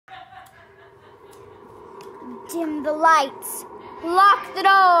Dim the lights, lock the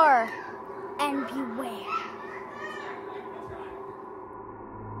door, and beware.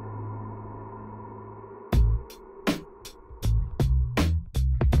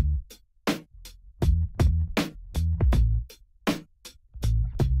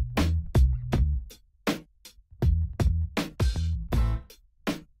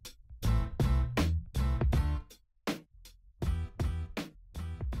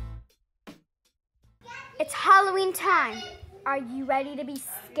 It's Halloween time. Are you ready to be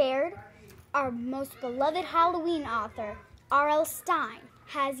scared? Our most beloved Halloween author, RL Stein,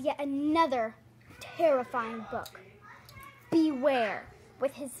 has yet another terrifying book. Beware,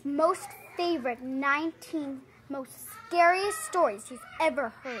 with his most favorite 19 most scariest stories he's ever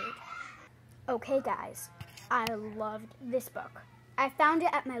heard. Okay guys, I loved this book. I found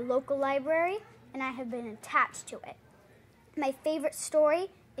it at my local library and I have been attached to it. My favorite story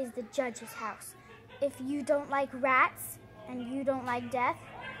is The Judge's House. If you don't like rats and you don't like death,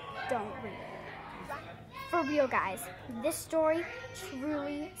 don't read it. For real, guys, this story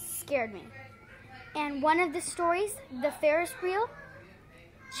truly scared me. And one of the stories, the Ferris wheel,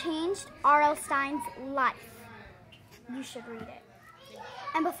 changed R.L. Stein's life. You should read it.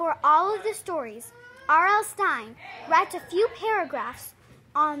 And before all of the stories, R.L. Stein writes a few paragraphs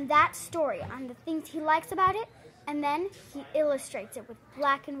on that story, on the things he likes about it, and then he illustrates it with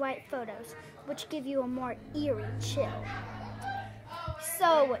black and white photos, which give you a more eerie chill.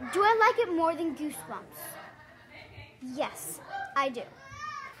 So, do I like it more than Goosebumps? Yes, I do.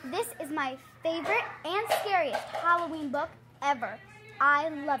 This is my favorite and scariest Halloween book ever. I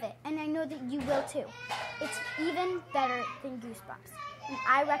love it, and I know that you will too. It's even better than Goosebumps, and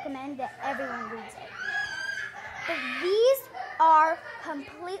I recommend that everyone reads it. But these are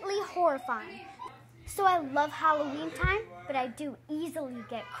completely horrifying. So I love Halloween time, but I do easily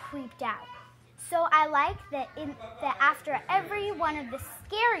get creeped out. So I like that after every one of the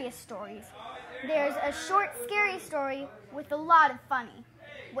scariest stories, there's a short scary story with a lot of funny,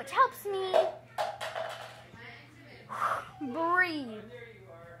 which helps me breathe.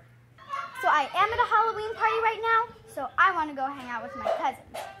 So I am at a Halloween party right now, so I want to go hang out with my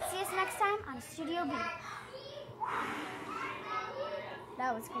cousins. See us next time on Studio B.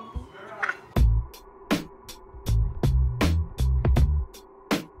 That was creepy.